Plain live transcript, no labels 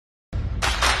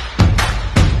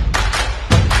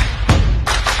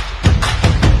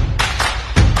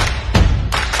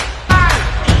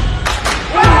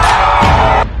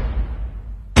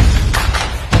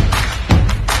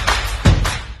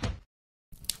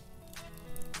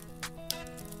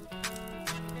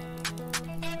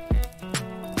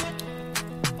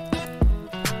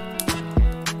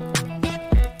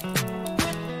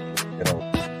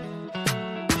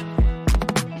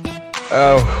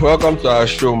Welcome to our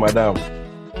show, madam.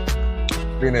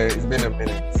 It's been a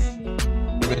minute.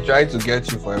 We've been trying to get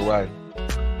you for a while.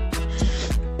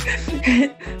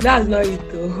 That's not it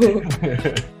though.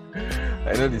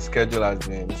 I know the schedule has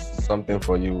been something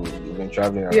for you. You've been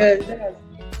traveling around. Yeah,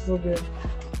 that's no good.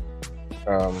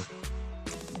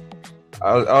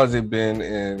 How's it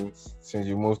been since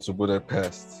you moved to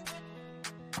Budapest?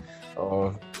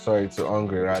 Or to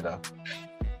Hungary rather.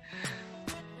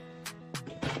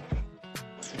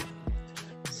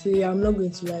 See, I'm not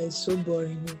going to lie, it's so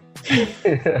boring.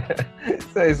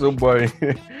 It's so boring. I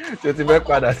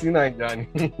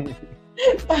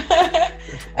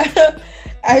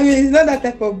mean, it's not that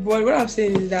type of boring. What I'm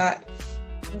saying is that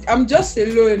I'm just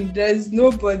alone. There's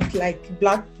nobody like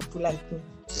black people like me.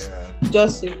 Yeah.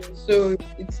 Just alone. So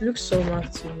it looks so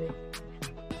much to me.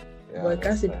 Yeah, But I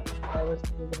can't say I I was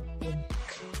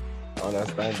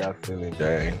understand that feeling,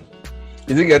 Jerry.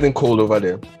 Is it getting cold over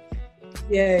there?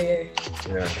 Yeah.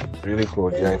 Yeah, really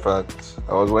cold. Yeah, in fact,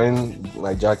 I was wearing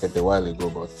my jacket a while ago,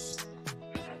 but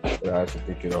I had to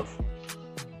take it off.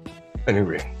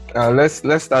 Anyway,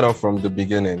 let's start off from the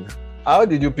beginning. How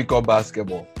did you pick up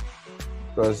basketball?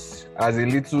 Because as a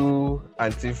little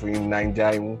auntie in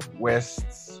Nigeria, in West,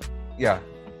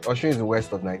 Osun is the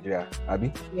west of Nigeria,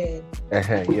 Abi? Yeah.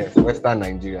 Yes, Western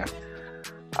Nigeria.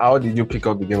 How did you pick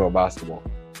up the game of basketball?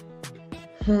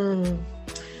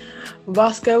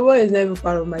 Basketball is never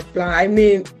part of my plan. I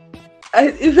mean,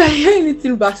 if I hear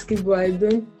anything basketball, I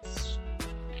don't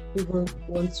even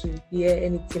want to hear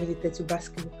anything related to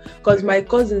basketball. Because my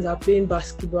cousins are playing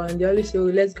basketball and they always say,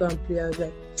 let's go and play. I was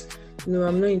like, no,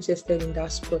 I'm not interested in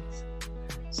that sport.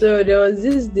 So there was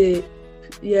this day,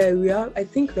 I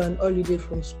think we're on holiday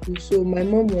from school. So my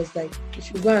mom was like, you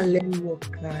should go and learn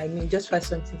work now. I mean, just find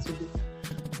something to do.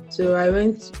 So I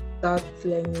went to start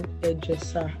learning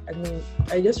hairdresser. I mean,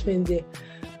 I just went there.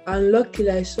 And luckily,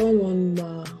 I saw one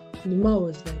man. The man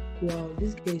was like, wow,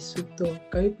 this guy is so tall.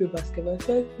 Can you play basketball? I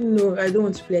said, no, I don't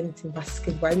want to play anything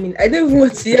basketball. I mean, I don't even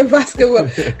want to hear basketball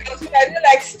because I don't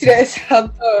like stress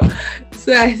at all.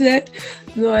 So I said,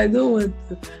 no, I don't want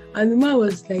to. And the man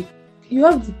was like, you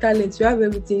have the talent, you have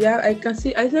everything. Yeah, I can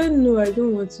see. I said, no, I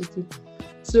don't want to do.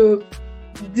 So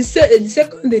the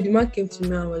second day, the man came to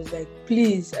me and was like,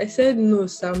 please. I said, no,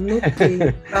 sir, I'm not playing.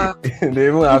 They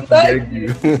even have to beg you.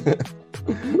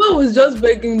 The man was just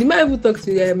begging. The man even talked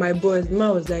to my boys. The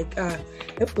man was like,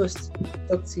 help us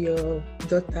talk to your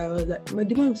daughter. I was like,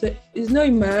 the man said, it's not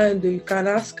in my hand though. You can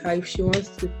ask her if she wants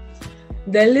to.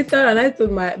 Then later, and I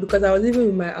told because I was even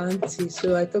with my auntie,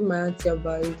 so I told my auntie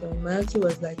about it. And my auntie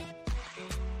was like,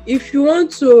 if you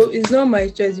want to, it's not my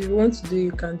choice. If you want to do,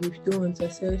 you can do. If you don't want to, I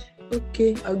said,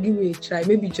 okay, I'll give you a try,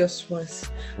 maybe just once.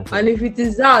 And if it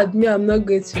is hard, I'm not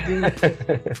going to do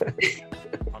it.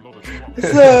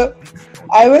 So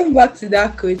I went back to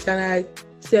that coach and I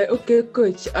said, okay,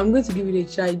 coach, I'm going to give it a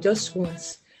try just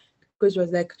once. Coach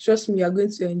was like, trust me, you're going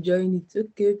to enjoy it.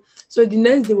 Okay. So the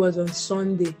next day was on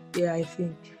Sunday, I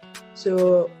think.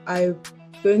 So I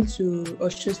went to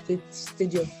Osun State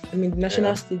Stadium, the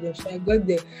National Stadium. So I got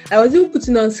there. I was even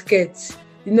putting on skirts.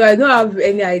 I don't have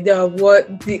any idea of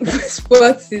what the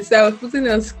sports is. So I was putting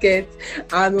on skirts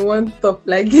and one top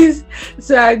like this.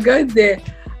 So I got there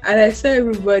and I saw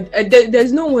everybody.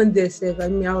 There's no one there, Seth. I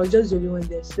was just the only one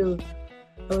there. So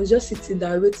I was just sitting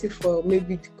there waiting for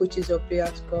maybe the coaches or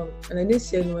players to come. And I didn't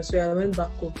see anyone, so I went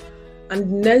back home. And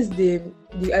the next day,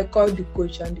 I called the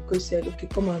coach and the coach said, okay,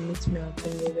 come and meet me at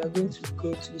home. We are going to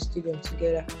go to the stadium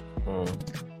together.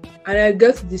 And I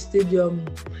got to the stadium.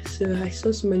 So I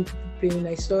saw so many people playing.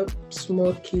 I saw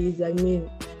small kids.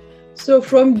 So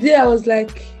from there, I was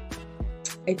like,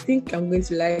 I think I'm going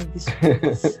to like this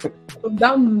sport. From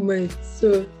that moment.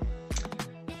 So,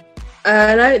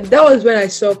 and that was when I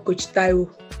saw Coach Taiwo.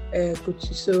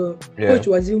 Coach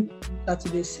was in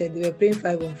Saturday said they were playing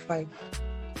 5-on-5.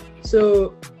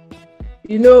 So,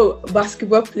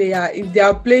 basketball player, if they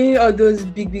are playing all those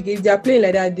big games, they are playing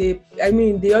like that,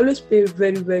 they always play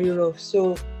very, very rough.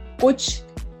 So, coach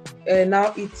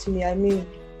now eats me. I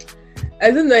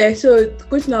don't know. So,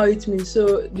 coach now eats me.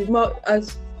 So,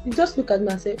 he just looked at me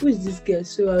and said, who is this girl?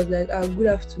 So, I was like, good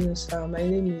afternoon, sir. My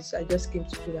name is, I just came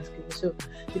to play basketball. So,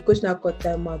 the coach now cut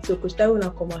time out. So, Coach Taiwo now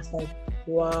come outside.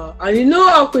 Wow. And you know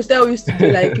how Coach Taiwo used to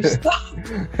be like,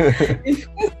 if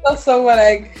you saw someone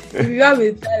like, if you have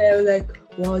a talent, I was like,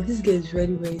 wow, this girl is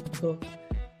very, very tall.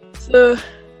 So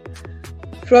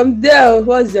from there,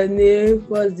 what's your name?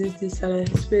 What's this? And I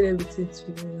explained everything to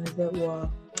him. I said,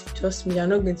 wow, trust me, you're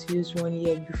not going to use 1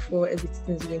 year before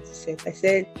everything is going to set. I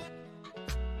said,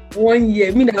 1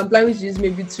 year. I'm planning to use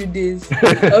maybe 2 days.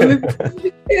 Or maybe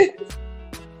 2 days.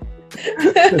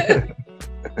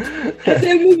 I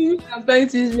said, maybe I'm planning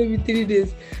to use maybe 3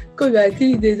 days. Coach, like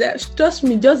 3 days. Trust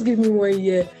me, just give me 1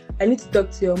 year. I need to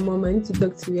talk to your mom. I need to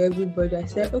talk to everybody. I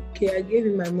said, okay. I gave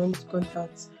him my mom's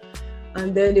contacts.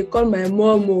 And then they called my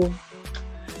mom.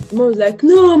 Mom was like,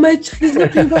 no, my child is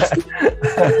not playing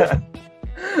basketball.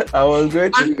 I was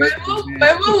going to. And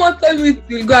my mom wanted me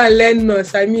to go and learn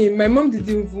nurse. I mean, my mom didn't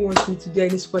even want me to do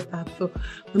any sport at all.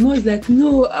 My mom was like,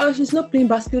 no, she's not playing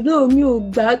basketball. No, me,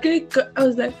 I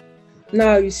was like,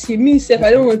 now you see me, self,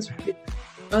 I don't want to play.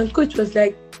 And coach was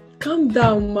like, calm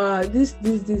down, ma. This.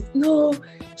 No,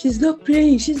 she's not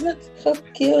playing. She's not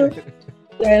okay.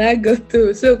 And I got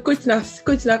to. So coach now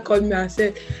called me and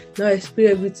said, now explain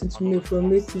everything to me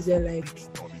from A to Z. Like,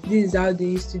 this is how they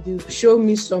used to do. Show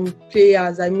me some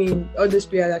players. I mean, all those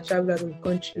players that travel out of the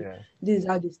country. Yeah. This is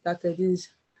how they started. This.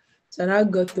 So now I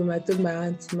got to. I told my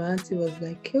auntie. My auntie was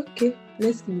like, okay,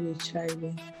 let's give it a try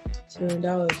then. So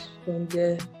that was from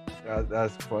there.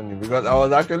 That's funny because I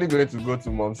was actually going to go to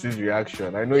Mom's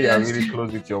reaction. I know you are really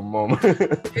close with your mom.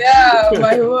 Yeah,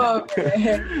 my mom.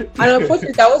 And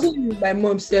unfortunately, I wasn't with my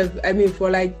mom self. I mean, for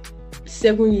like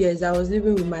 7 years, I was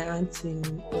living with my auntie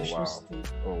in Osun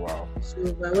State. Oh wow! So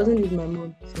I wasn't with my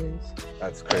mom since.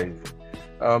 That's crazy.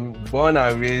 Born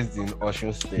and raised in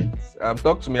Osun State.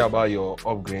 Talk to me about your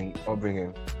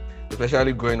upbringing.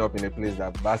 Especially growing up in a place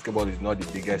that basketball is not the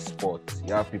biggest sport.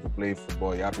 You have people playing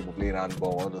football, you have people playing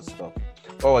handball, all those stuff.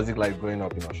 What was it like growing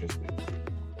up in Osun State?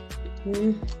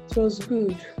 It was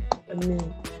good. I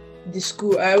mean, the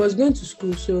school, I was going to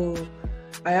school, so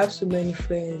I have so many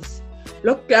friends.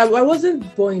 Look, I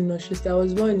wasn't born in Osun State, I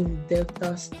was born in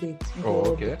Delta State. Oh,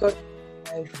 okay. Because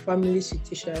of my family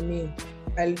situation, I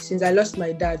mean, since I lost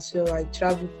my dad, so I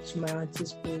traveled to my auntie's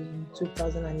school in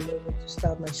 2011 to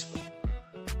start my school.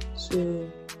 So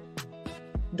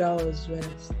that was when I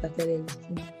started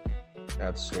everything.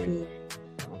 That's great.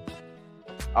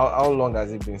 How long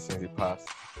has it been since it passed?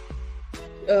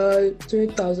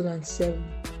 2007.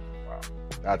 Wow,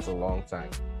 that's a long time.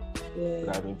 Yeah.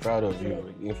 But I've been proud of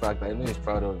you. In fact, I know he's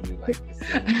proud of you. Like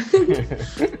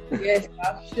yes,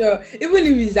 I'm sure. Even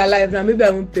if he's alive now, maybe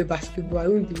I won't play basketball. I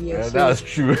won't be here. Yeah, so. That's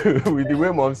true. With the way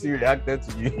Momsi reacted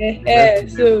to you. Yeah.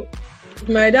 So if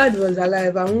my dad was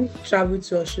alive, I won't travel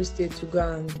to Osun State to go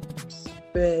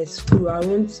and school. I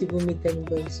won't even meet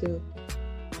anybody. So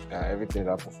everything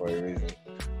happened for a reason.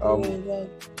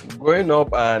 Growing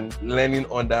up and learning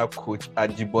under Coach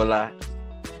Ajibola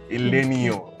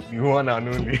Elenio, the one and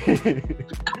only.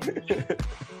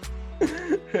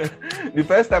 The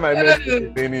first time I met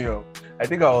Elenio, I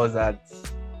think I was at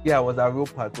Real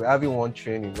Park. We're having one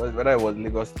training. Whether it was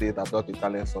Lagos State, I thought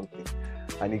Italian something.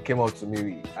 And he came up to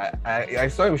me. I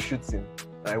saw him shooting.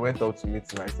 I went up to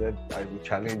meet him. I said I will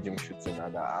challenge him shooting,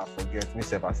 and I forget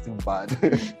myself. I'm still bad.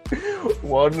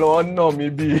 one no,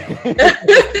 maybe.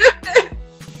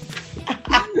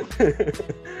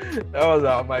 That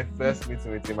was my first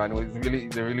meeting with him, and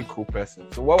he's a really cool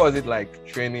person. So, what was it like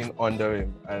training under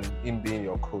him and him being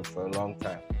your coach for a long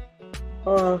time?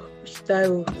 Oh,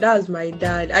 that was my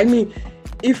dad. I mean,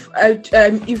 if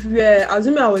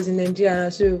assuming I was in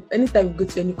Nigeria, so anytime we go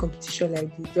to any competition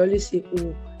like this, they always say,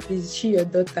 "Oh, is she your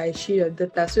daughter? Is she your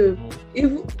daughter?" So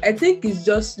I think it's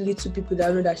just little people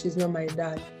that know that she's not my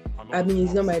dad. I mean,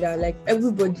 he's not my dad. Like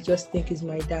everybody just think he's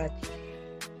my dad.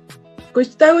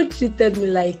 Coach Taiwo treated me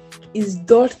like his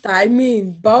daughter. I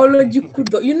mean, biological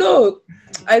daughter. You know,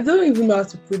 I don't even know how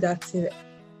to put that in.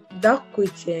 That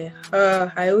coach,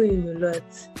 I owe him a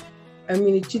lot. I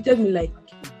mean, he treated me like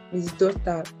his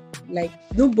daughter. Like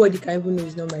nobody can even know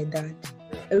he's not my dad.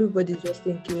 Everybody's just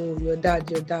thinking, "Oh, your dad,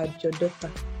 your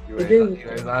daughter." You're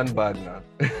his handbag now.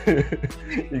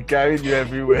 He carried you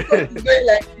everywhere. He's going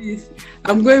like this.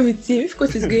 I'm going with him. If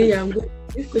coach is going here, I'm going.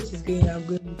 If coach is going here, I'm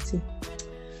going with him.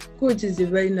 Coach is a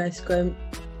very nice guy.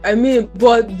 I mean,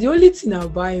 but the only thing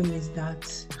about him is that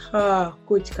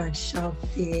coach can shout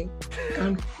there.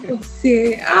 Can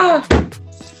say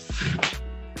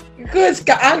coach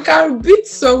can beat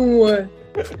someone.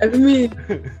 I mean,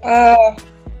 I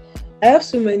have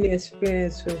so many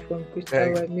experiences from Coach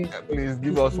Taiwo. Please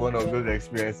give us one of those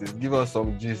experiences. Give us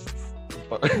some gist.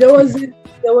 There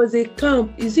was a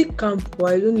camp. Is it camp or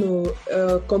I don't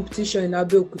know? Competition in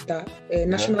Abeokuta,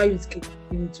 National Youth Game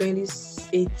in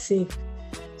 2018.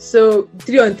 So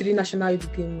 3-on-3 National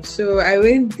Youth Game. So I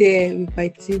went there with my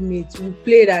teammates. We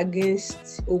played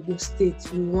against Ogun State.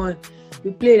 We won. We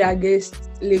played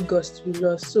against Lagos. We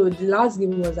lost. So the last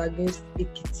game was against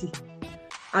Ekiti,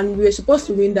 and we were supposed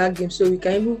to win that game so we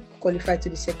can even qualify to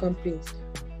the second place.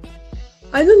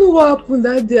 I don't know what happened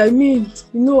that day. I mean,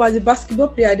 you know, as a basketball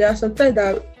player, there are sometimes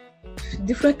that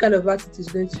different kind of attitude is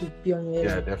going to be on your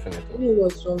head. Yeah, definitely. I don't know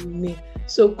what's wrong with me.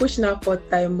 So coach now called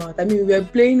timeout. I mean, we were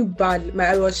playing bad.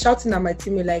 I was shouting at my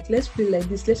teammate like, let's play like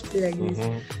this, let's play like this.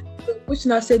 So coach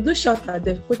now said, don't shout at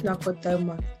them. Coach now called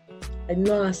timeout. I did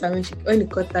not answer when he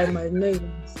called timeout. I did not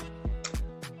even answer.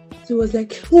 So he was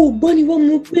like, oh, Bonnie, one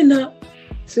more play now.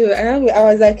 So I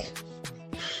was like,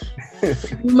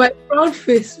 with my proud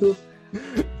face. So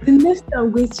the next time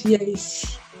I'm going to hear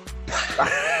is,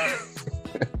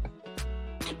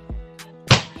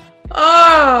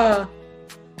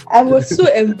 I was so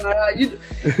embarrassed.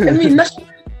 I mean,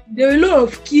 there were a lot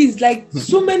of kids, like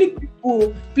so many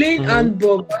people playing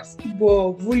handball,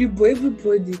 basketball, volleyball,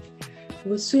 everybody. I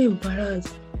was so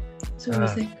embarrassed. So I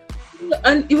was like,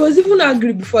 and it was even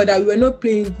angry before that we were not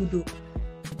playing good though.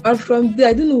 And from there,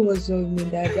 I don't know what was wrong with me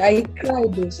that day. I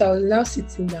cried though, so I was now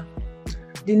sitting down.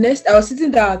 I was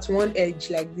sitting down at one edge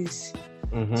like this.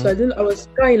 So I was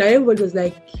crying and everybody was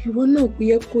like, you don't know,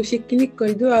 you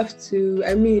don't have to,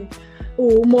 I mean,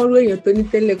 oh, more you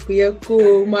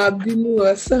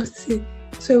or something.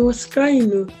 So I was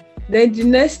crying. Then the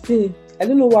next thing, I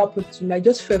don't know what happened to me. I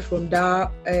just fell from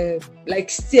that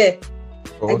stair.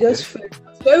 I just fell.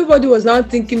 So everybody was now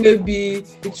thinking maybe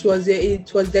it was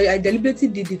I deliberately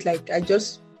did it, like I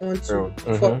just want to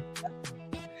fall.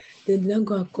 Then I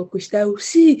go and call Coach Taiwo.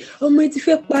 See, I'm going to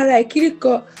feel para.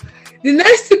 The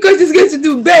next thing Coach is going to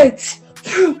do bet.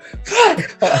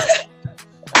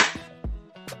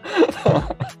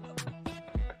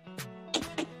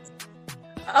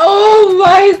 Oh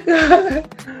my God!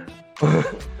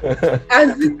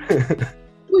 As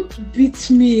Coach beat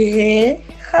me,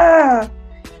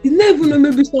 You never even know,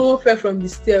 maybe someone fell from the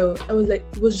stair. I was like,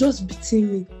 it was just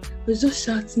beating me. It was just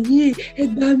shouting, yeah,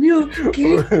 Edamio,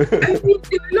 okay. I mean,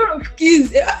 there were a lot of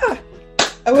kids.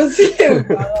 I was really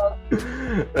embarrassed.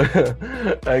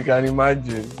 I can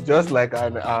imagine, just like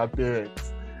our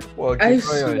parents. Well, I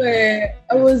swear,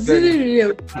 I was really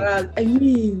embarrassed. I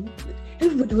mean,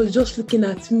 everybody was just looking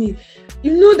at me.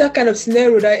 You know that kind of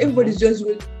scenario that everybody's just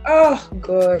going, oh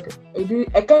God,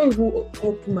 I can't even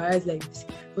open my eyes like this.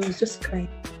 I was just crying.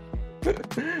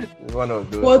 One of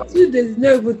those. For 2 days, he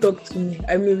never even talked to me.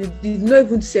 I mean, he did not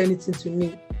even say anything to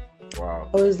me. Wow.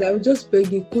 I was just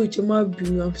begging, Coach,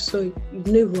 I'm sorry. He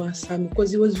never answered me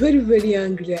because he was very, very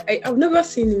angry. I've never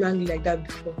seen him angry like that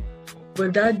before.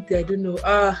 But that day, I don't know.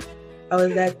 I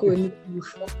was like, oh, I need to be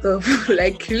fucked up.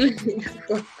 Like, really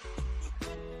fucked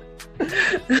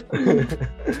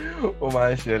Oh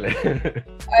my Shelley.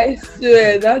 I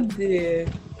swear, that day.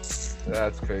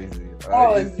 That's crazy.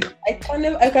 I can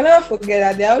never forget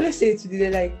that day. I always say to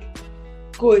them, like,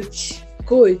 Coach.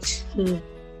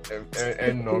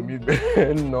 And no me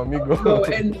go.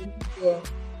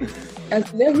 And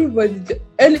everybody,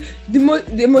 and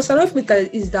the most annoying thing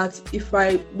is that if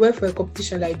I went for a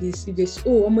competition like this, if they say,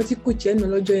 oh, I'm coach, I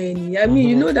mean,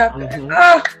 you know that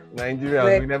Nigerians,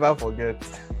 like, we never forget.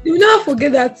 You never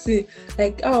forget that thing.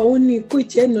 Like, only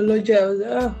coach, I was like,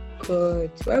 oh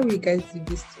God, why will you guys do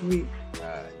this to me?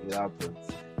 It happens.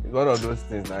 It's one of those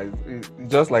things that it's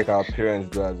just like our parents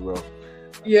do as well.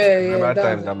 Yeah. I remember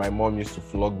times that my mom used to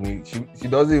flog me. She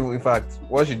doesn't even, in fact,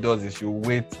 what she does is she'll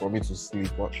wait for me to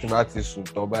sleep. She should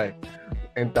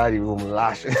enter the room,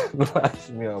 lash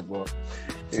me up. But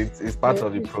it's part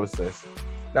of the process.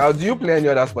 Now, do you play any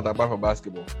other sport apart from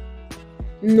basketball?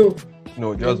 No,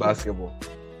 just basketball.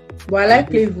 But I like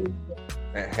playing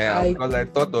volleyball. Because I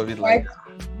thought of it like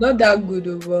not that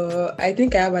good, but I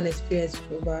think I have an experience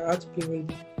about how to play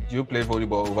volleyball. Do you play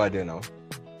volleyball over there now?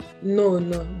 No,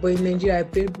 but in Nigeria I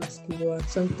play basketball and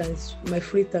sometimes my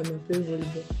free time I play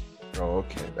volleyball. Oh,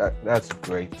 okay, that's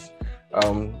great.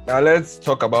 Now let's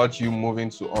talk about you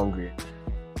moving to Hungary.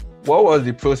 What was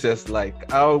the process like?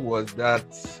 How was that?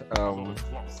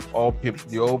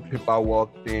 The whole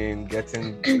paperwork thing,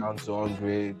 getting down to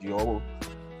Hungary, the whole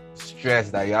stress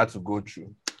that you had to go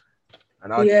through,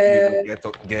 and how did you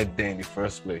get there in the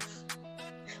first place?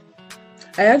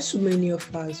 I had so many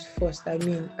offers first. I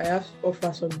mean, I have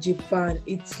offers from Japan,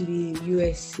 Italy,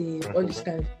 USA, all this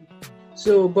kind of thing.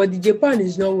 So, but the Japan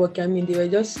is not working. I mean, they were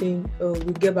just saying, oh,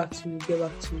 we'll get back to you.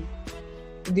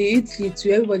 The Italy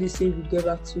too, everybody saying we'll get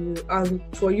back to you. And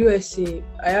for USA,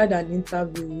 I had an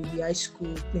interview with the high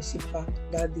school principal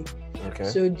that day. Okay.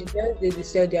 So the next day they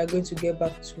said they are going to get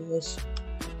back to us.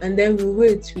 And then we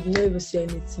wait, we never say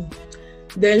anything.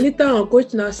 Then later on,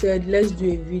 Coach now said, let's do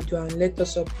a video and let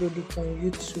us upload it on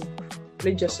YouTube.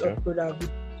 Let's just upload our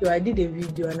video. So I did a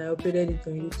video and I uploaded it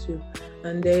on YouTube.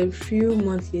 And then a few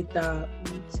months later,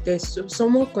 there's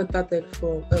someone contacted us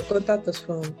from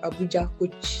Abuja,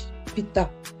 Coach Peter.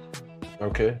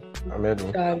 Okay, I met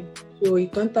him. So he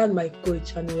contacted my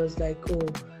coach and he was like, oh,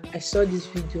 I saw this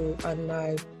video and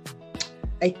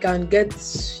I can get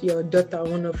your daughter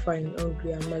one of her in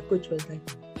Hungary, and my coach was like,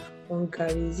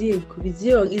 Hungary,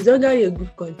 is Hungary a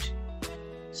good country?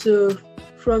 So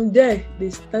from there they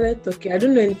started talking. I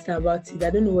don't know anything about it. I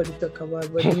don't know what they talk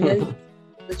about, but the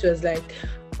coach was like,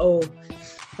 oh,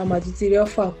 I'm at the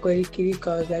offer Kirika.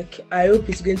 I was like, I hope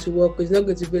it's going to work. It's not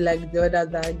going to be like the others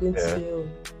that are going to say, oh.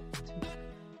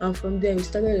 And from there we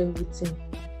started everything.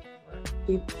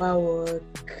 Paperwork,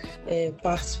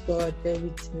 passport,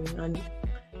 everything,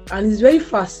 and it's very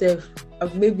fast.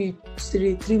 Maybe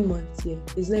three months. Yeah,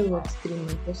 it's not even 3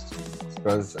 months, just 2 months.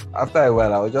 Because after a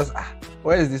while, I was just,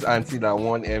 where is this auntie that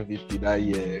won MVP that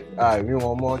year? We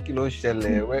want more kilo shell.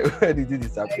 Where did you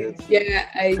disappear to? Yeah,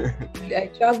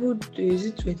 I traveled. Is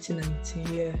it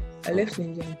 2019? Yeah, I left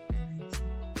Nigeria in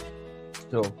 2019.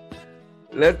 So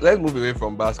let's move away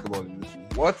from basketball.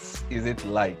 What is it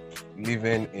like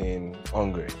living in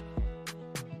Hungary?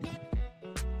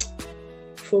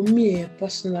 For me,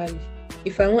 personally,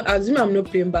 if I assume I'm not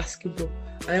playing basketball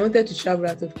and I wanted to travel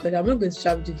out of country, I'm not going to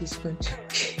travel to this country.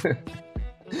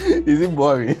 Is it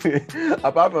boring?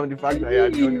 Apart from the fact that you're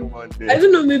the only one there. I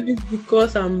don't know, maybe it's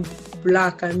because I'm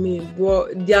black,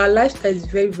 but their lifestyle is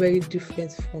very, very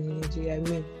different from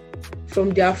Nigeria.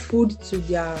 From their food to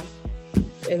their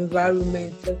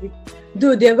environment.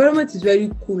 Though the environment is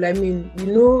very cool,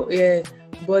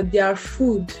 but their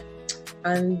food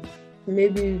and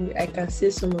maybe I can say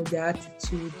some of their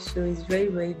attitude, so it's very,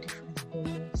 very different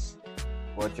from us.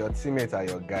 But your teammates are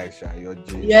your guys, your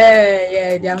G.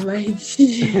 Yeah, they are my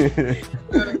G.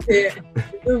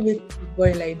 Don't make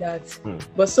boy like that.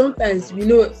 But sometimes,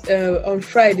 on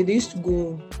Friday they used to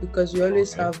go now we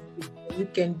always have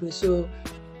weekend break. So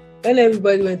when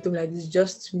everybody went home like this,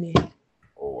 just me.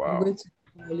 Oh wow.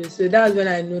 So that's when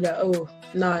I know that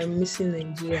now I'm missing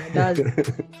Nigeria. That's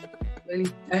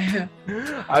really tired.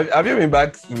 Have you been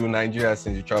back to Nigeria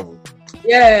since you traveled?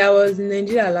 Yeah, I was in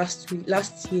Nigeria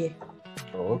last year.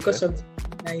 Oh, okay. Because of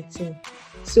 19.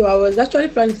 So I was actually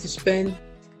planning to spend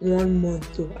 1 month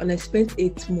too, and I spent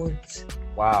 8 months.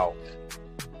 Wow.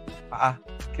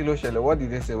 Kilo Shele, what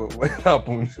did they say? What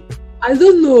happened? I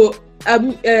don't know.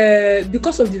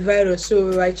 Because of the virus,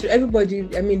 so everybody,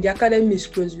 the academy is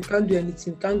closed. We can't do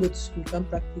anything. We can't go to school. We can't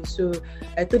practice. So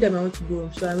I told them I want to go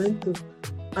home. So I went to,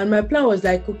 and my plan was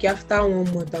like, okay, after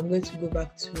 1 month, I'm going to go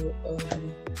back to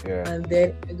yeah. And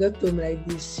then I got home like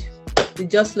this. They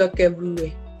just lock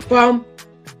everywhere.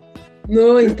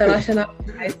 No international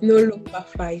flight, no local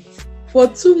flight. For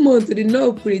 2 months, they did not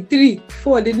open it. 3,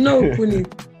 4, they did not open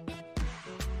it.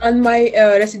 And my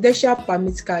residential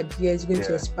permit card here is going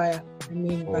to expire.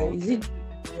 Is it?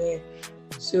 Yeah.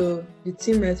 So the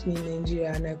team met me in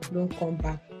Nigeria and I couldn't come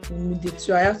back immediately.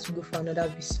 So I have to go for another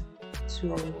visa. So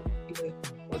yeah.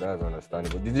 Well, that's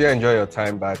understandable. Did you enjoy your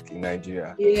time back in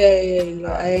Nigeria?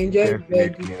 Yeah. I enjoyed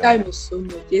it. The time is so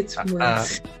much. 8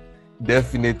 months.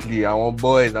 Definitely. I want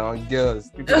boys, I want girls.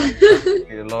 People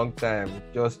a long time.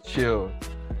 Just chill.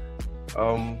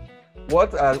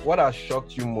 What has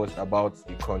shocked you most about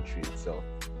the country itself?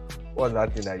 What's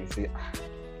that thing that you say,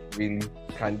 really,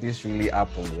 can this really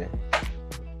happen here?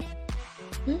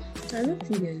 I don't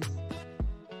think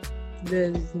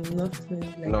there's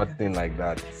nothing like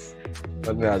that.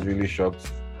 Nothing has really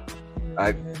shocked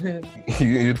you.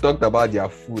 You talked about their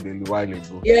food a while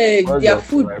ago. Yeah, their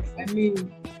food.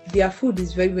 Their food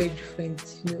is very, very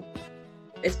different.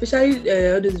 Especially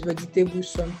all those vegetables,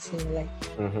 something like.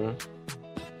 Mm-hmm.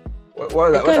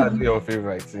 What are your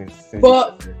favorite things?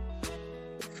 But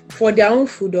for their own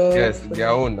food, or yes, their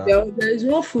own. There is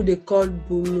one food they call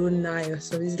bolognese or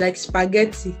something. It's like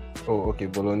spaghetti. Oh, okay,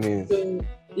 bolognese. So,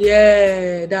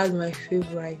 yeah, that's my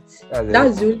favorite.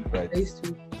 That's the only I used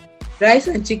to. Rice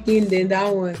and chicken, then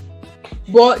that one.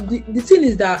 But the thing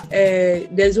is that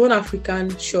there's one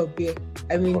African shop here.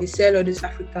 They sell all this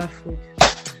African food.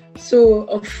 So,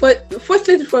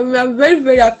 unfortunately for me, I'm very,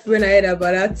 very happy when I heard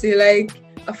about that. So, like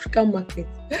African market.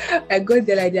 I got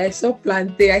there like that. I saw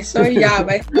plantain, I saw yam,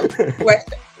 I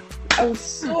was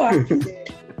so happy there.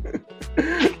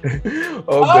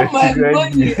 All my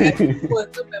money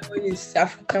is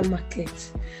African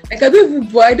market. Like I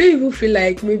don't even feel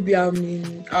like maybe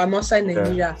I'm outside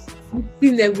Nigeria. I'm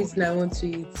eating everything I want to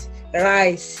eat.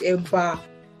 Rice, eba,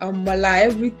 amala,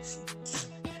 everything.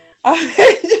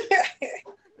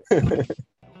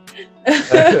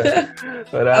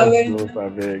 That's so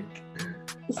perfect.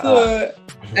 So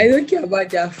I don't care about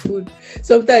their food.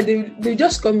 Sometimes they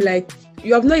just come like,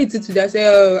 you have not eaten today. I say,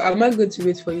 oh, am I going to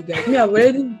wait for you guys? Me, I've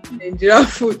already eaten Nigerian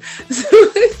food.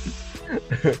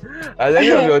 Has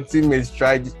any of your teammates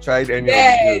tried any?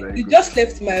 Yeah, they just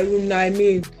left my room now.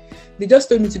 They just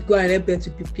told me to go and help them to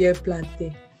prepare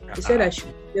plantain. They said I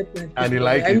should And they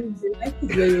like I it. mean, they like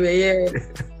it very well, yeah.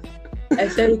 I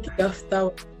said okay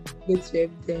after go to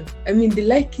help them. I mean, they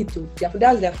like it too. Yeah,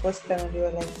 that was their first time, and they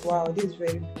were like, "Wow, this is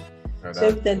very good." So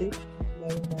every time they I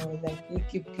was like,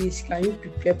 "Nikki, please, can you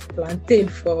prepare plantain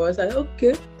for us?" I said,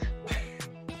 "Okay."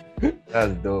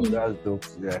 That's dope. That's dope.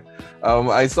 Yeah.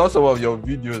 I saw some of your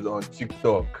videos on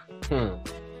TikTok.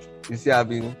 You see, I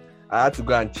had to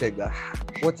go and check that.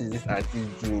 What is this auntie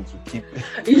doing to keep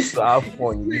to have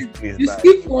fun in this place? You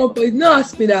skip one, but you not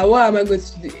ask me that. What am I going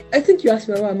to do? I think you asked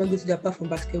me what am I going to do apart from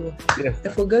basketball. Yeah. I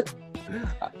forgot.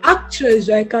 Actress,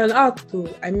 I can act too.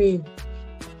 I mean,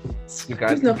 you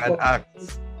can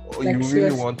act. Or like, you really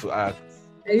seriously want to act.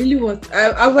 I really want.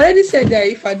 I've already said that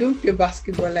if I don't play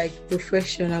basketball like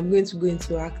profession, I'm going to go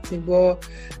into acting. But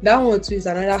that one too is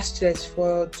another stress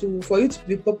for you to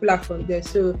be popular from there.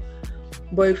 So,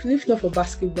 but if not for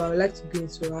basketball, I would like to go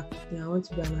into acting. I want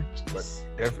to be an actress.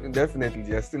 But definitely,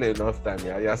 there's still enough time.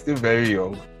 Yeah, you're still very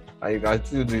young, and you can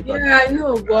still do it. Yeah, I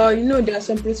know. But there are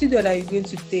some procedures that you're going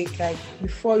to take, like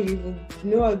before you even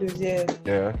know all those years.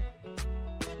 Yeah.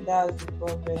 That's the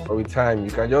problem. But with time,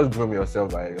 you can just groom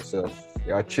yourself by yourself.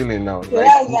 You're chilling now. So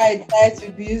that's why I decided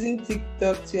to be using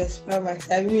TikTok to explore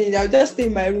myself. I mean, I'll just stay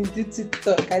in my room, do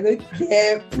TikTok. I don't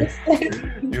care.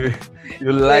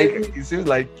 you like, it seems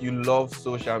like you love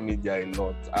social media a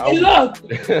lot. A lot.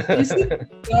 You see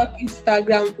TikTok,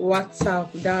 Instagram,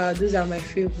 WhatsApp. Those are my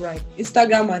favorite.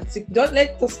 Instagram and TikTok. Don't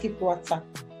let us skip WhatsApp.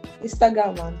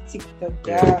 Instagram and TikTok.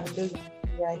 Yeah, those are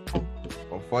right.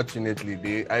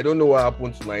 Unfortunately, I don't know what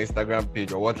happened to my Instagram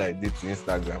page or what I did to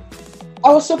Instagram.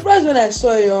 I was surprised when I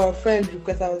saw your friend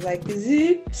because I was like, is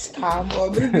it scam or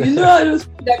maybe I those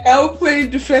people that can open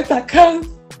different accounts?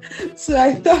 So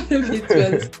I thought maybe it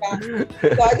was scam.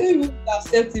 So I didn't even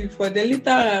accept it before. Then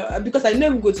later, because I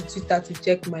never go to Twitter to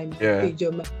check my page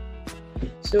or my.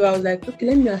 So I was like, okay,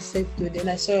 let me accept it. Then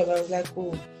I saw it. I was like,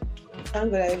 oh,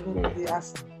 thank God I even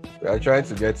asked. We are trying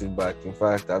to get it back. In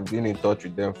fact, I've been in touch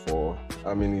with them for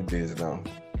how many days now?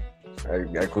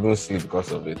 I couldn't sleep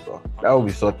because of it, but that will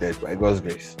be sorted by God's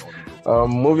grace.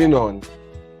 Moving on,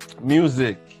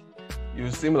 music. You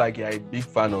seem like you're a big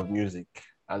fan of music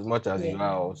as much as you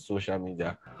are on social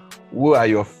media. Who are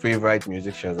your favorite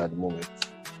musicians at the moment?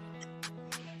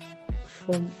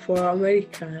 For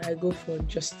American, I go for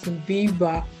Justin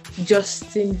Bieber.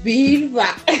 Justin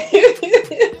Bieber.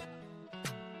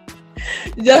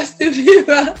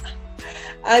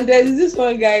 And there's this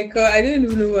one guy called, I don't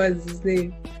even know what's his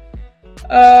name.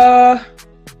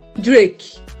 Drake.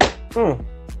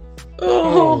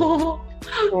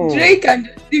 Drake and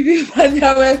Stevie Wonder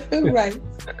are my favorite.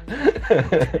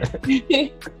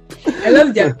 I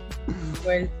love their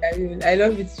voice. I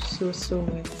love it so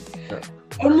much.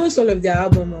 Almost all of their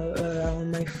album are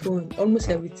on my phone. Almost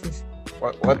everything.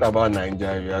 What about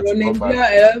Nigeria? I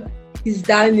love Kiss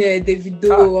Daniel,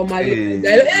 Davido, Omale.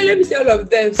 Let me say all of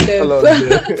them.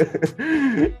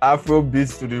 Afro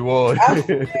beats to the world.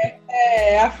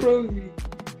 Afro beat.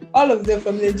 All of them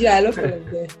from Nigeria. I love all of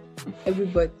them.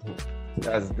 Everybody.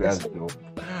 That's dope.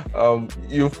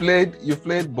 You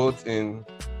played both in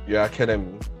your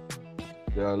academy,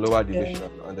 the lower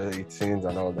division, under 18s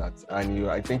and all that, and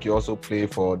I think you also play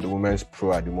for the women's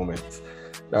pro at the moment.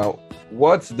 Now,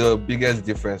 what's the biggest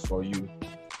difference for you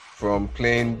from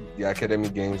playing the academy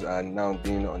games and now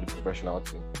being on the professional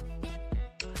team?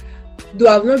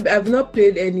 Though I've not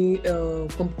played any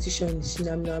competitions.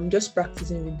 I'm just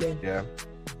practicing with them. Yeah.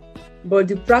 But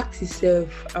the practice I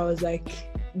was like,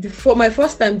 before my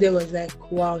first time there was like,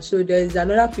 wow. So there's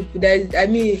another people. There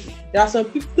are some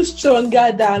people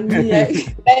stronger than me. I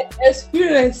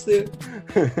experienced it.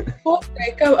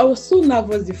 I was so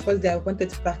nervous the first day I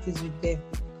wanted to practice with them.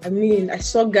 I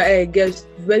saw girls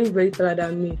very, very taller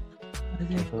than me. I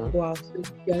was like, wow, so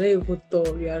you're not even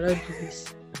tall, you are not doing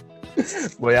this.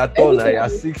 But you're tall now, you're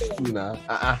 6'2" now.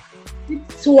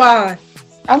 6'1".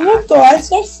 I'm not tall, I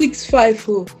saw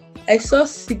 6'5". I saw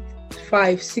 6'5",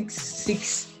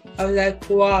 6'6". I was like,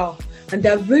 wow. And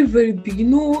they're very, very big.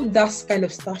 That kind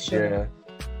of stature. Yeah.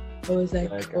 I was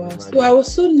like, wow. So I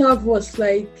was so nervous.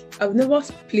 Like, I've never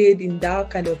played in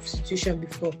that kind of situation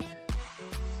before.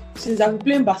 Since I've been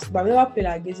playing basketball, I've never played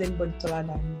against anybody taller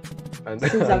than me. And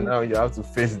now you have to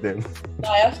face them.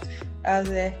 I was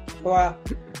like, wow.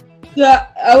 So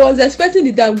I was expecting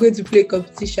the day I'm going to play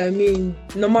competition.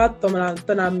 Normal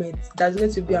tournament, that's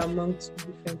going to be among two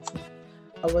different teams.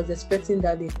 I was expecting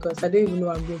that day because I don't even know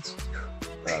what I'm going to do.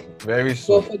 Very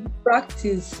soon. But for the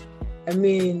practice,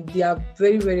 they are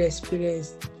very, very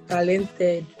experienced,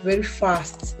 talented, very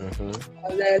fast. I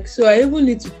was like, so I even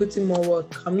need to put in more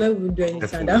work. I'm not even doing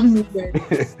anything. I'm moving.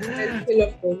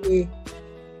 For me.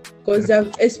 because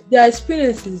their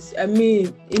experiences. I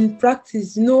mean, in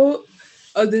practice,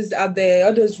 others are there.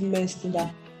 Others mentioned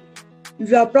that if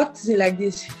you are practicing like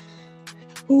this,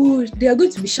 they are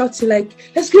going to be shouting like,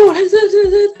 "Let's go!" I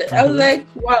was like,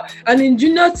 "Wow!" And in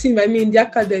junior team, I mean, the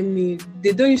academy,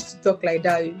 they don't used to talk like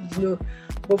that,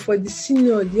 But for the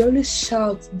senior, they always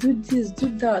shout, "Do this, do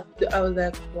that." I was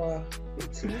like, "Wow!"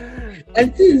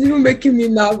 And this is even making me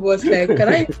nervous. Like, can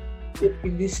I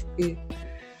with this thing?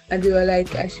 And they were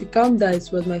like, "I should calm down. It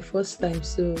was my first time,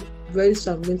 so very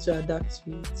soon I'm going to adapt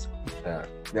to it." Yeah,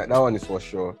 that one is for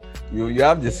sure. You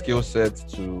have the skill set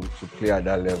to play at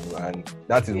that level, and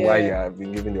that is why you have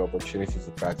been given the opportunity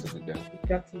to practice with them.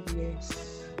 Exactly,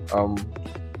 yes.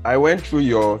 I went through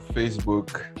your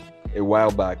Facebook a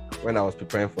while back when I was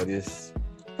preparing for this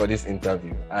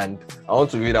interview, and I want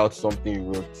to read out something you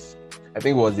wrote. I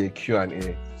think it was a Q&A.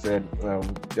 It said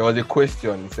there was a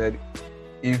question. It said,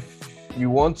 "If you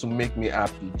want to make me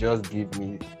happy, just give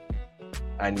me,"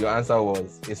 and your answer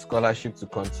was a scholarship to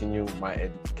continue my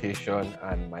education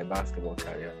and my basketball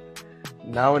career.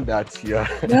 Now that you're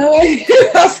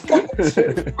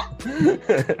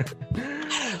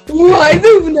wow, I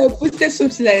don't even know I posted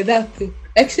something like that.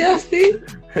 Seriously?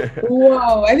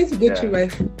 Wow, I need to go through my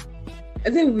phone. I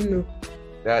don't even know.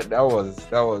 That was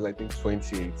I think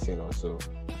 2018 or so.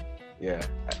 Yeah.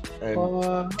 And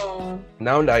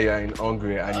now that you're in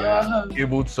Hungary and you're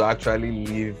able to actually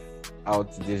live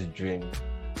out this dream,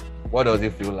 what does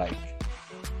it feel like?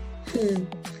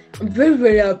 I'm very,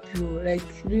 very happy. Like,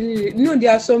 really,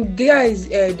 there are some guys,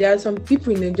 there are some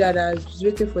people in Nigeria that are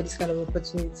waiting for this kind of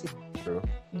opportunity. True.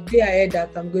 The day I heard that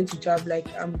I'm going to travel, like,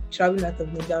 I'm traveling out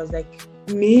of Nigeria, I was like,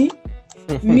 me?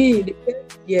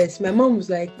 Yes, my mom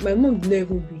didn't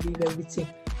even believe everything.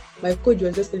 My coach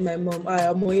was just telling my mom,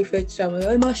 I'm on if I travel.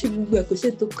 You know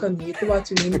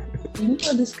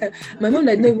this kind. My mom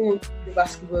like never want to play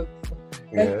basketball before.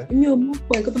 Like, I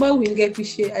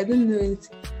don't know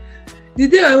anything. The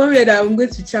day my mom said that I'm going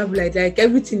to travel, like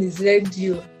everything is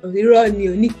ready.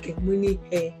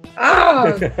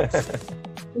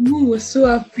 My mom was so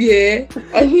happy.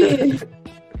 I mean,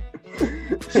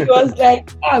 she was like,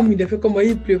 I'm the come on,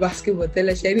 you play basketball. Tell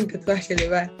her she didn't get to actually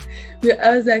buy.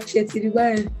 I was like,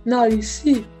 now you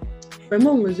see, my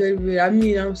mom was very, very. I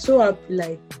mean, I'm so happy.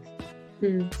 Like,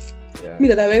 me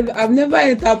that I've never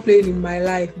entered playing in my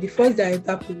life. The first day I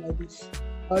entered playing like this,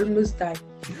 I almost died.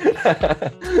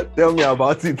 Tell me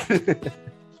about it.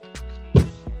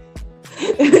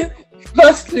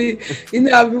 Firstly,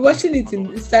 I've been watching it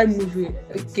in inside movie.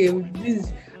 Okay,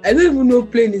 this I don't even know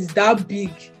plane is that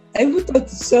big. I even thought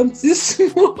it's something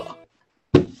small.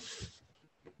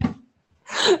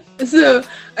 So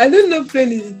I don't know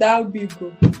plane is that big.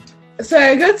 So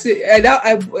I got to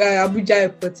Abuja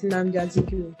Airport in Nnamdi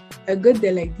Azikiwe. I got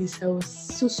there like this. I was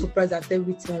so surprised at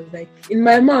everything. I was like, in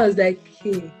my mind, I was like,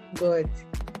 hey, God.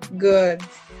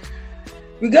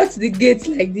 We got to the gate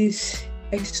like this.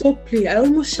 I saw plane. I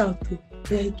almost shouted.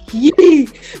 Like, yay!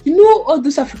 All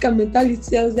those African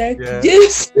mentality. I was like,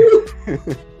 yes.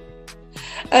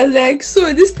 I was like,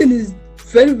 so this thing is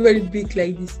very, very big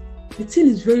like this. The thing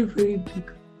is very, very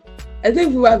big. I don't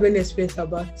even have any experience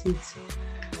about it.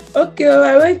 Okay,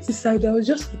 I went inside. I was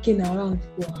just looking around.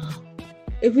 Wow.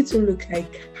 Everything looked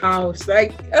like house.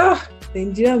 Like,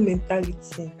 Nigerian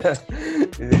mentality.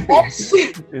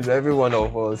 It's every one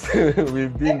of us.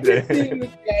 We've been there. Everything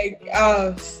looked like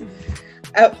house.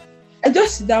 I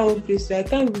just sit down one place, so I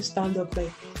can't even stand up.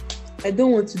 Like, I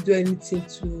don't want to do anything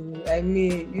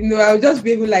I'll just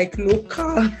be able like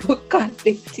local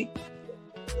safety.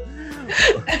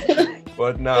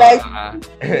 But now,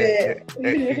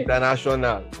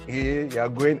 international, you're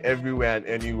going everywhere and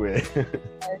anywhere.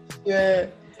 Yeah.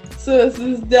 So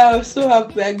since then, I was so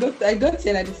happy. I got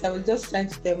here like this. I was just trying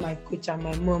to tell my coach and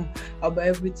my mom about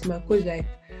everything. My coach like,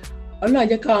 "Oh no, I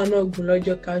just can't not go. I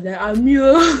was like, I'm you."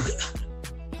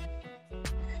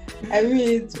 I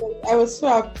mean, I was so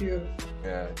happy.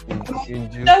 Yeah.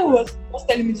 That was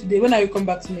telling me today when I will come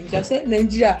back to Nigeria. I said,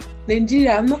 Nigeria,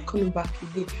 I'm not coming back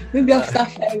again. Maybe after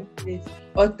 5 years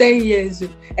or 10 years,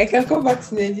 I can come back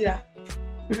to Nigeria.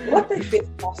 What I faced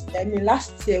last year,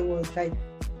 last year was like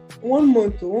 1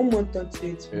 month or 8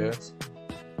 months.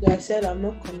 So I said, I'm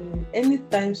not coming in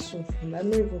anytime soon. I'm not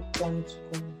even planning to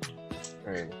come in.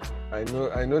 Right.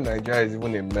 I know Nigeria is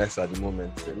even a mess at the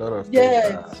moment. A lot of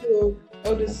so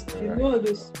all those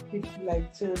people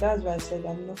so that's why I said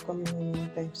I'm not coming in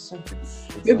anytime soon.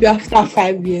 Maybe after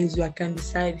 5 years I can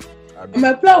decide. And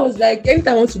my plan was like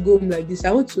anytime I want to go home like this,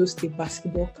 I want to host a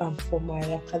basketball camp for my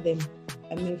academy.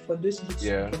 I mean for those kids.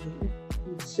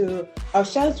 So I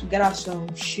was trying to get out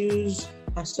some shoes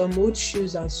and some old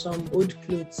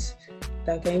clothes.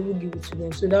 that I can even give it to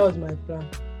them. So that was my plan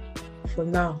for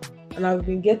now. And I've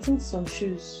been getting some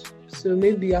shoes. So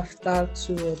maybe after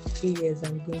 2 or 3 years,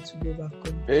 I'm going to go back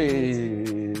home.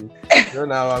 Hey,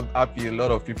 now I'm happy a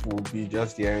lot of people will be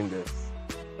just hearing this.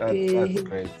 That's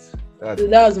great. So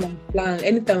that was my plan.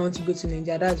 Anytime I want to go to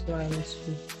Nigeria, that's what I want to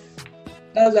do.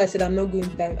 That's why I said I'm not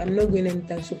going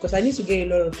anytime soon, because I need to get a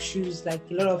lot of shoes, like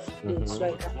a lot of clothes, so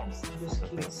I can use those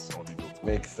clothes.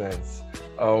 Makes sense.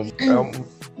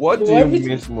 What do you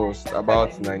miss most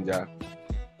about Nigeria?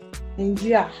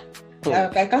 Nigeria.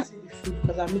 I can't say the food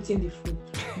because I'm eating the food.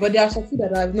 But there are some food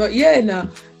that I've not.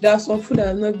 There are some food that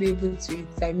I've not been able to eat.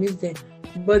 I miss them.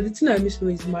 But the thing I miss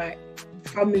most is my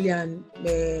family and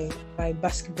my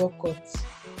basketball court.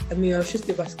 I mean, I should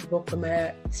say basketball court.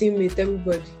 My teammates,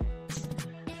 everybody.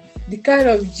 The kind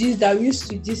of gist that we used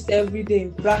to gist every day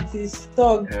in practice,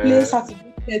 talk, play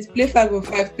Saturday set, play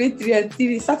 5-on-5, play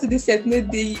 3-on-3, Saturday set, no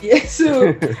day yet.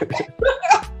 So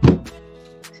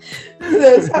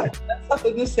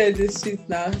Saturday set is shit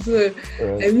now. So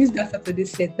I miss that Saturday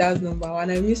set. That's number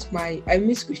one. I miss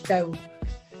Coach Taiwo.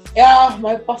 Yeah,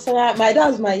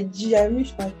 that's my G. I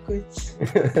miss my coach.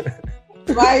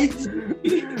 My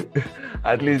G.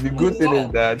 At least the good thing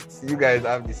is that you guys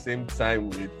have the same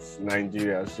time with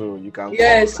Nigeria, so you can.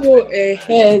 Yeah, so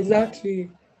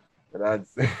exactly.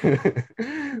 That's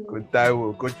Coach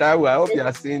Taiwo, I hope you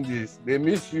are seeing this. They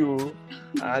miss you.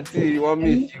 Auntie, you want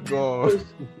me to go?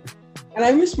 And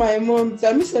I miss my mom.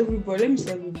 I miss everybody. I miss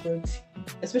everybody.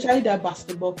 Especially that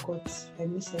basketball court. I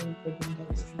miss everybody in that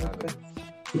basketball court.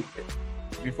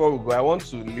 Before we go, I want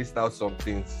to list out some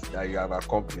things that you have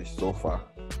accomplished so far.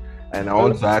 And I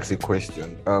want to ask a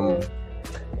question.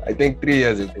 I think 3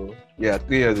 years ago, I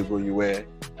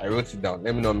wrote it down.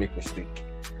 Let me not make mistake.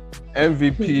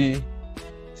 MVP,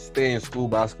 stay in school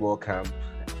basketball camp.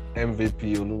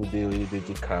 MVP, Olumide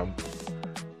Oyedeji camp.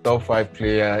 Top 5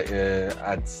 player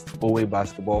at Owe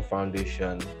Basketball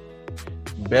Foundation.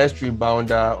 Best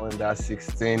rebounder under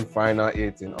 16 Final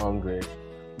 8 in Hungary.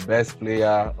 Best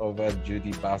player over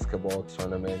Judy Basketball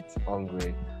Tournament,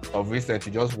 Hungary. Of recent,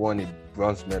 you just won a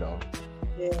bronze medal.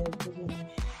 Yeah,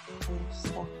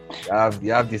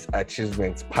 you have these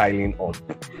achievements piling up.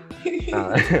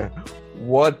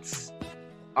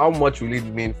 How much will it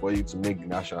mean for you to make the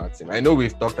national team? I know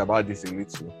we've talked about this a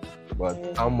little,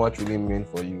 but how much will it mean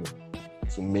for you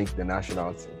to make the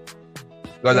national team?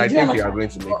 Because I think you are going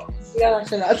to make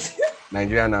it.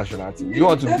 Nigeria national team. You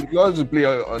want to play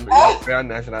on Nigeria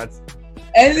national team?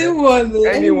 Anyone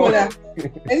that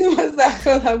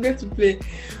I'm going to play.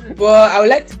 But I would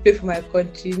like to play for my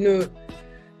country.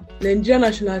 Nigeria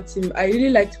national team, I really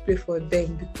like to play for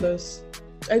them because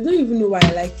I don't even know why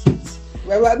I like it.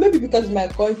 Well, maybe because it's my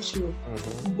country,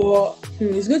 but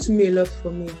it's going to mean a lot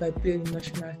for me if I play in the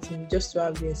national team, just to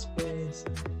have the experience.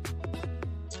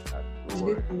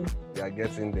 You are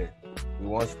getting there.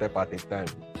 One step at a time.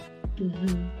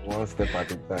 One step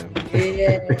at a time.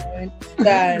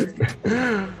 Yeah.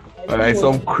 All right,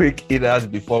 some quick hitters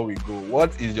before we go.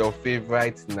 What is your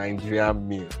favorite Nigerian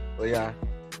meal? Oh yeah,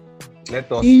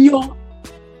 let us. Iyán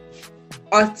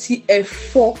àti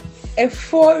ẹ̀fọ́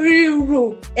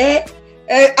rírò ẹ̀fọ́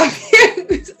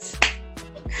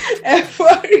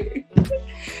rírò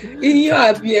iyán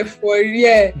àbí ẹ̀fọ́ rí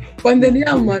Pounded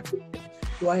yam. I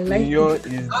like iyán it.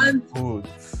 Is And good.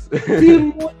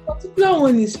 the most particular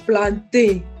one is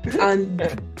plantain, and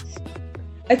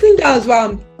I think that's why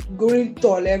I'm going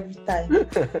tall every time.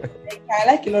 I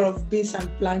like a lot of beans and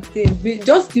plantain.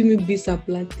 Just give me beans and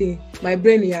plantain. My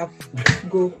brain have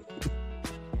go.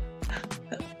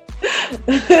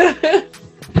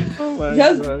 Oh my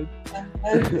God.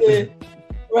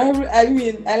 I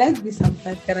mean, I like beans and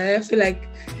plantain. I also like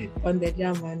Pounded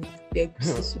yam and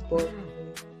egusi soup.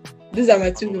 These are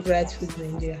my 2 favorite foods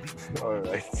in Nigeria. All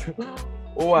right.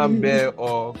 Owambe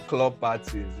or club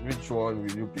parties? Which one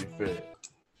will you prefer?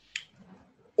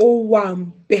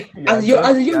 Owambe. As a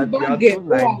Yoruba girl.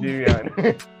 Nigerian.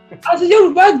 As a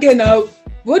Yoruba girl now,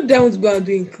 what they want to go and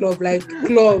do in club? Like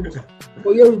clubs.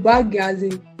 For Yoruba girl, as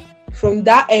in, from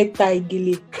that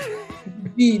Igile,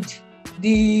 bead,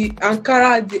 the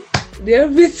Ankara, the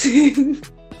everything.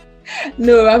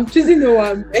 No, I'm choosing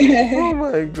Owambe. Oh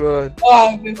my God.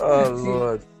 Owambe. Oh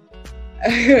Lord.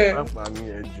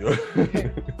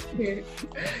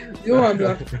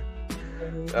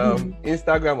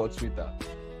 Instagram or Twitter?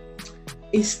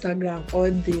 Instagram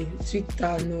all day.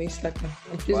 Twitter, no Instagram.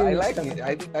 I'm choosing I like Instagram.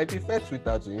 it. I prefer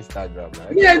Twitter to Instagram.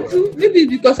 Too. Maybe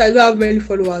because I don't have many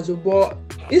followers, but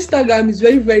Instagram is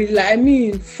very, very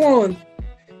fun.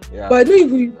 Yeah. But I don't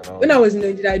even when I was in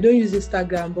Nigeria, I don't use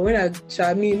Instagram. But when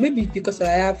maybe because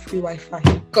I have free Wi-Fi.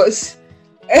 Because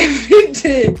every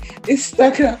day.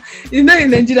 Instagram. You know,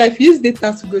 in Nigeria, if you use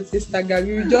data to go to Instagram,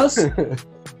 you just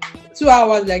 2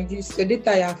 hours like this. Your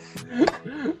data you have.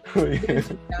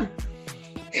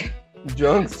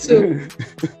 Junks. So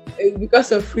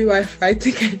because of free Wi-Fi, I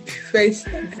think I prefer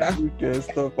Instagram. You can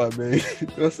stop at me.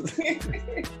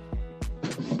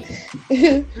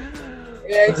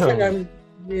 Yeah, Instagram.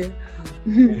 Yeah.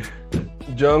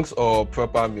 Junks or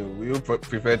proper meal? Will you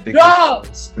prefer taking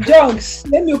Junks.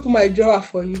 Let me open my drawer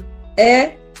for you.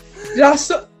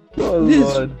 Just Oh this.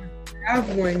 Lord. I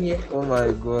have one here. Oh my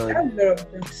I God. have a lot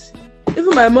of junks.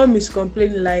 Even my mom is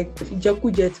complaining like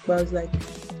Jaku Jet, but I was like,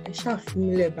 I shall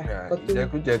familiar by.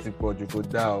 Ìjẹkújẹ ti pọ̀ jù kò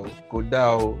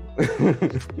dáa o.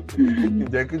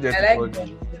 Ìjẹkújẹ I ti like pọ̀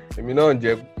jù. Èmi náà ń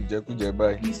jẹ ìjẹkújẹ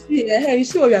báyìí. You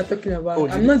see what we are talking about. Oh,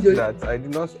 I'm not the that. I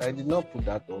did not put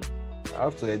that up. I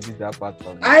have to edit that part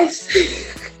from it. I see.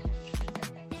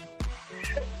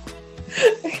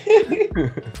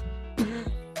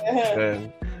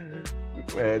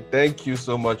 Thank you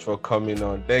so much for coming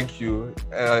on. Thank you.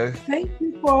 Thank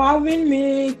you for having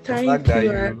me. The Thank fact that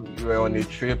you. you were on a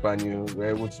trip and you were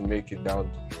able to make it down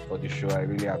for the show, I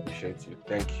really appreciate you.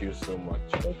 Thank you so much.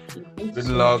 Thank you Good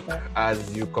so luck much.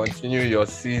 as you continue your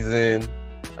season.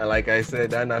 And like I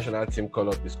said, that national team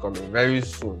call-up is coming very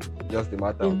soon. Just a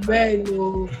matter of time.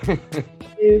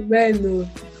 Amen.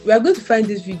 We are going to find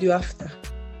this video after.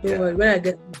 Don't Yeah. worry. When I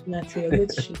get national, you're going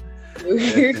to shoot.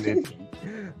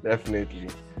 Definitely.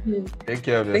 Hmm. Take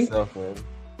care of yourself, man.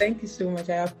 Thank you so much.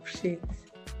 I appreciate it.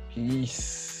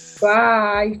 Peace.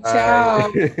 Bye.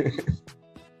 Ciao. Bye.